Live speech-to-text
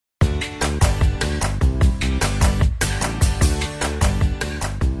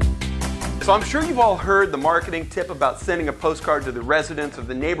So I'm sure you've all heard the marketing tip about sending a postcard to the residents of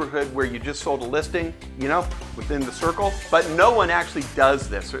the neighborhood where you just sold a listing, you know, within the circle. But no one actually does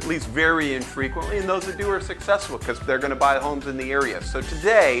this, or at least very infrequently, and those that do are successful because they're going to buy homes in the area. So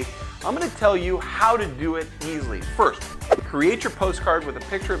today, I'm going to tell you how to do it easily. First, create your postcard with a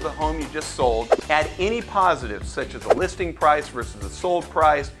picture of the home you just sold. Add any positives such as a listing price versus a sold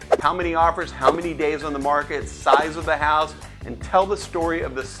price, how many offers, how many days on the market, size of the house, and tell the story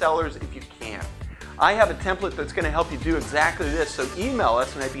of the sellers if you can. I have a template that's going to help you do exactly this, so email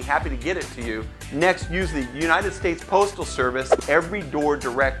us and I'd be happy to get it to you. Next, use the United States Postal Service Every Door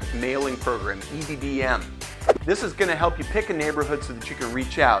Direct Mailing Program, EDDM. This is going to help you pick a neighborhood so that you can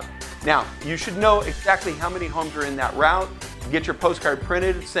reach out. Now, you should know exactly how many homes are in that route. Get your postcard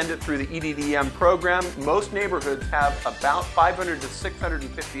printed, send it through the EDDM program. Most neighborhoods have about 500 to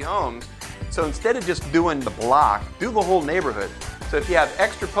 650 homes. So instead of just doing the block, do the whole neighborhood. So if you have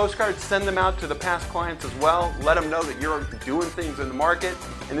extra postcards, send them out to the past clients as well. Let them know that you're doing things in the market,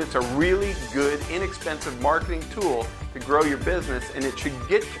 and it's a really good, inexpensive marketing tool to grow your business, and it should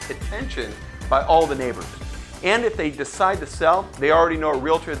get attention by all the neighbors. And if they decide to sell, they already know a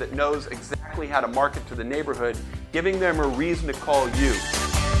realtor that knows exactly how to market to the neighborhood, giving them a reason to call you.